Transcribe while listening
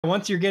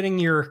Once you're getting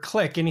your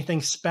click, anything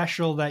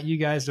special that you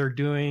guys are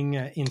doing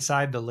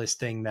inside the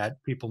listing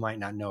that people might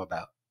not know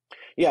about?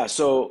 Yeah,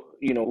 so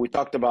we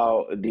talked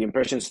about the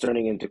impressions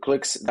turning into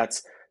clicks.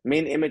 That's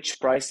main image,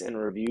 price, and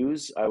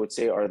reviews, I would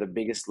say, are the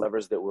biggest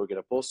levers that we're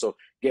gonna pull. So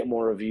get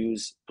more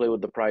reviews, play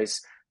with the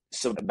price.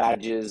 So the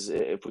badges,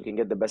 if we can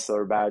get the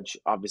bestseller badge,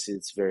 obviously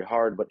it's very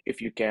hard, but if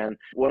you can,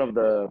 one of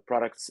the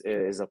products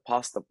is a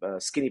pasta,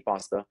 skinny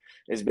pasta,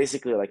 is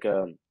basically like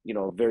a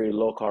very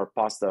low carb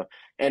pasta,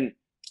 and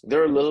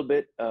they're a little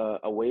bit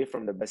away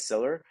from the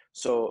bestseller.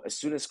 So as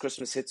soon as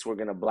Christmas hits, we're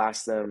gonna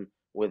blast them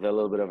with a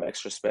little bit of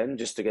extra spend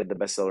just to get the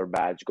bestseller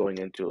badge going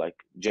into like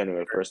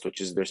January 1st,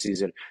 which is their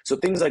season. So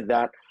things like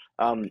that.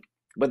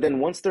 But then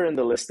once they're in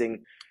the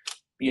listing,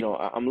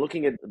 I'm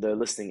looking at the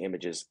listing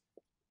images.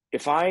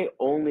 If I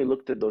only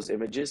looked at those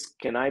images,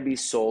 can I be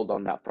sold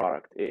on that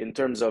product in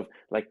terms of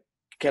like,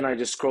 can I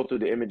just scroll through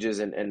the images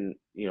and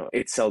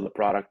it sell the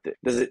product?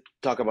 Does it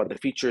talk about the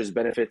features,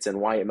 benefits, and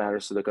why it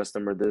matters to the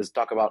customer? Does it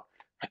talk about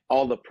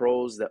all the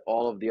pros that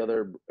all of the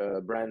other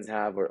brands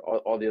have or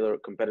all the other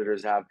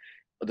competitors have?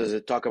 Does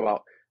it talk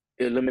about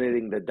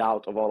eliminating the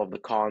doubt of all of the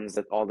cons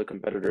that all the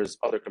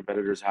other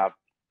competitors have?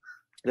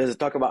 Does it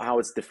talk about how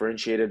it's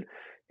differentiated,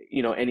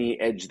 any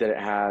edge that it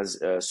has,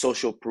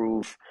 social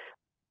proof,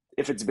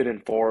 if it's been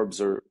in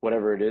Forbes or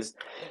whatever it is?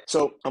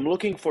 So I'm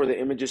looking for the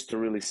images to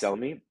really sell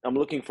me. I'm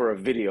looking for a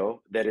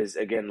video that is,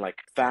 again, like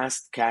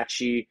fast,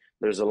 catchy.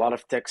 There's a lot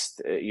of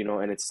text,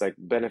 and it's like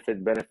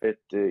benefit,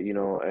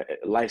 Mhm.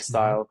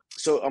 lifestyle.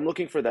 So I'm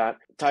looking for that.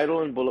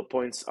 Title and bullet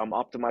points. I'm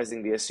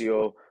optimizing the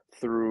SEO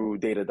through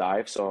data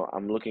dive. So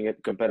I'm looking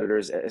at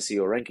competitors'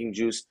 SEO ranking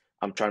juice.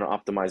 I'm trying to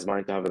optimize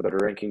mine to have a better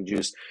ranking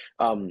juice.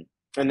 And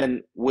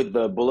then with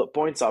the bullet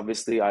points,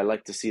 obviously, I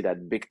like to see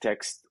that big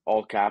text,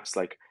 all caps,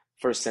 like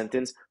first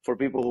sentence for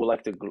people who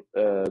like to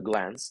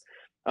glance.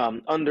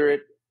 Under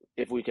it,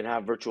 if we can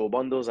have virtual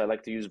bundles, I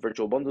like to use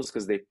virtual bundles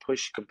because they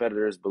push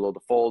competitors below the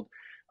fold.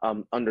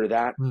 Under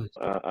that,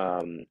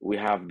 Mm. we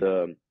have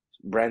the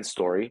brand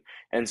story,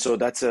 and so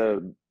that's a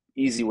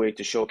easy way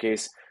to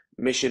showcase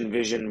mission,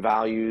 vision,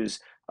 values.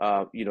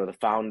 The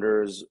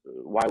founders,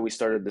 why we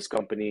started this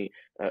company.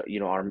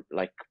 Our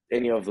like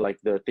any of like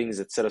the things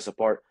that set us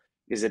apart.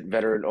 Is it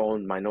veteran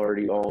owned,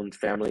 minority owned,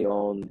 family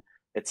owned,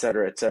 et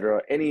cetera, et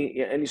cetera.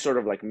 Any sort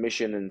of like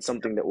mission and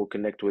something that will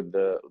connect with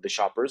the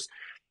shoppers.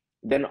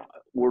 Then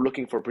we're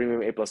looking for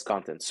premium A plus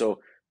content. So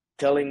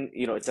telling,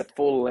 it's a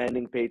full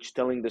landing page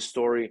telling the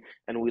story,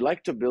 and we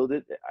like to build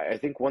it. I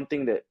think one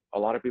thing that a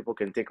lot of people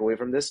can take away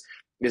from this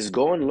is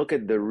go and look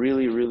at the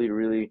really, really,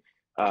 really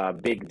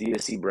big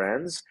DSC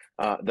brands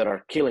that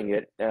are killing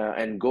it,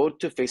 and go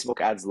to Facebook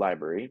ads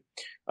library,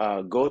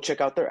 go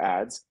check out their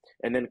ads,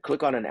 and then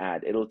click on an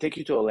ad. It'll take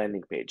you to a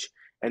landing page,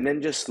 and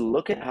then just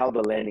look at how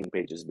the landing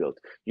page is built.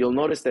 You'll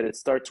notice that it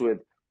starts with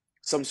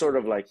some sort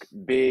of like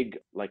big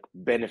like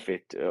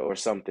benefit or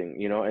something,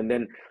 and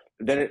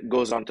then it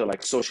goes on to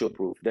like social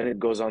proof, then it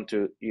goes on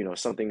to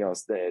something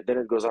else, then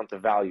it goes on to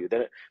value,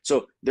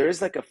 so there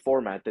is like a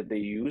format that they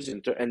use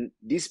and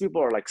these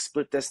people are like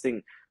split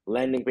testing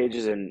landing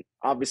pages, and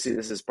obviously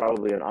this is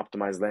probably an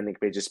optimized landing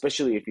page,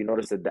 especially if you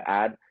notice that the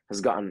ad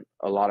has gotten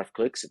a lot of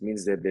clicks. It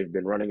means that they've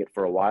been running it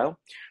for a while,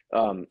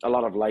 a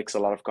lot of likes, a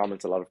lot of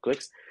comments, a lot of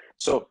clicks.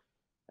 So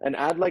an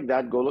ad like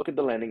that, go look at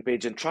the landing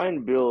page and try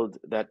and build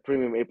that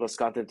premium A plus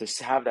content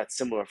to have that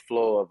similar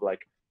flow of like,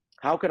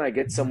 how can I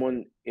get Mhm.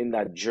 someone in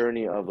that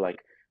journey of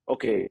like,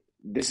 okay,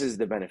 this is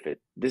the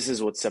benefit, this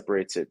is what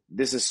separates it,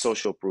 this is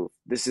social proof,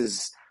 this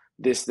is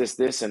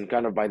this, and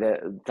kind of by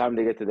the time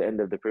they get to the end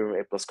of the premium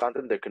A plus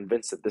content, they're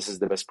convinced that this is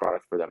the best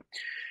product for them.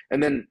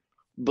 And then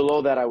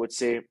below that, I would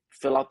say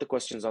fill out the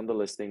questions on the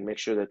listing, make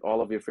sure that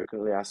all of your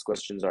frequently asked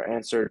questions are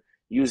answered,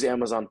 use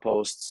Amazon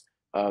posts,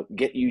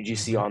 get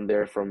UGC Mhm. on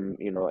there from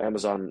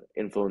Amazon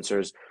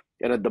influencers,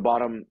 and at the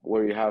bottom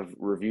where you have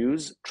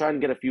reviews, try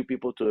and get a few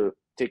people to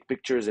take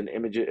pictures and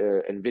images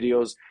and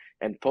videos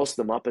and post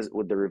them up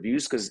with the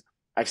reviews, because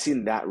I've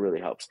seen that really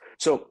helps.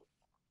 So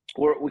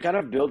we kind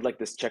of build like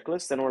this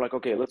checklist, and we're like,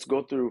 okay, let's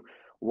go through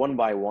one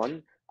by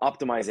one,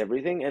 optimize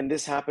everything, and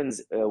this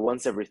happens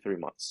once every 3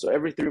 months. So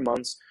every 3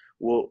 months,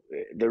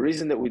 the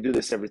reason that we do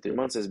this every 3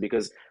 months is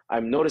because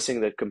I'm noticing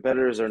that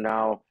competitors are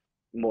now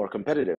more competitive.